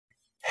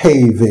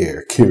Hey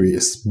there,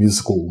 curious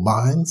musical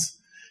minds.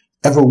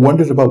 Ever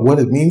wondered about what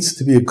it means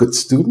to be a good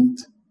student?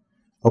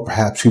 Or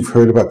perhaps you've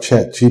heard about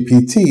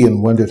ChatGPT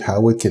and wondered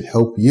how it can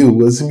help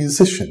you as a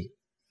musician.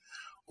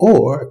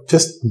 Or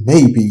just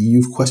maybe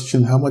you've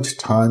questioned how much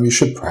time you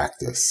should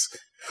practice,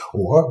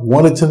 or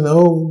wanted to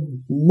know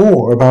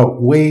more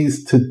about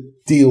ways to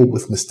deal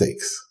with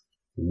mistakes.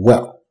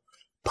 Well,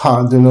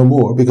 ponder no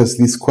more, because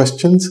these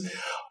questions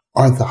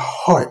are the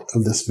heart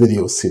of this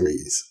video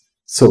series.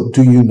 So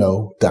do you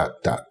know ...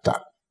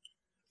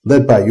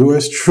 Led by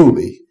yours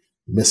truly,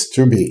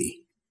 Mr.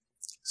 B.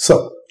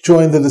 So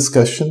join the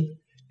discussion,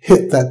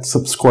 hit that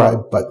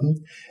subscribe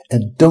button,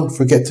 and don't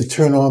forget to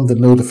turn on the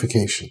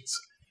notifications.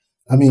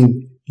 I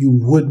mean, you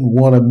wouldn't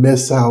want to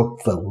miss out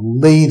the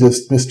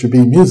latest Mr.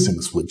 B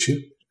musings, would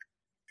you?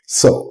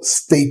 So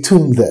stay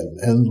tuned then,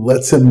 and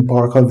let's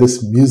embark on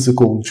this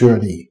musical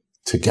journey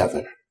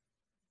together.